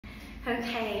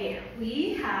Okay,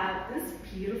 we have this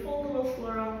beautiful little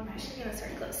floral. I'm actually gonna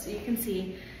start close so you can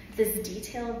see this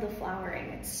detail of the flowering.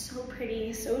 It's so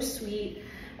pretty, so sweet.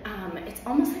 It's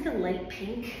almost like a light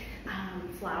pink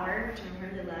flower, which I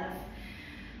really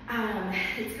love.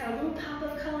 It's got a little pop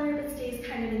of color, but stays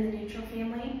kind of in the neutral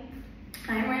family.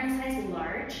 I'm wearing a size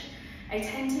large. I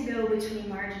tend to go between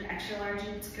large and extra large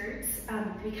in skirts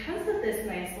because of this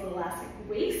nice little elastic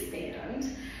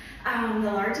waistband.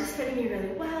 The large is fitting me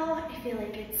really well. I feel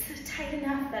like it's tight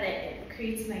enough that it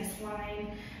creates a nice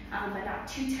line, but not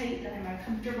too tight that I'm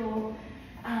uncomfortable.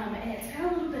 And it's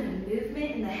got a little bit of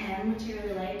movement in the hem, which I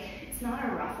really like. It's not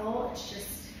a ruffle, it's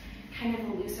just kind of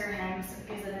a looser hem, so it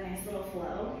gives it a nice little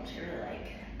flow, which I really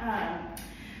like.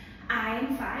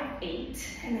 I'm 5'8",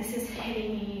 and this is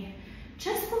hitting me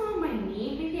just below my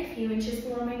knee, maybe a few inches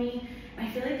below my knee. And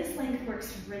I feel like this length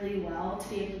works really well to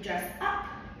be able to dress up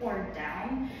or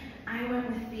down. I went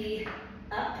with the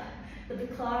up with the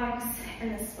clogs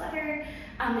and the sweater.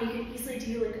 You could easily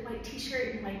do like a white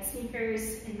t-shirt and white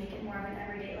sneakers and make it more of an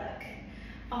everyday look.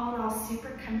 All in all,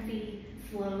 super comfy,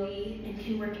 flowy, and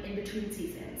can work in between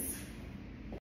seasons.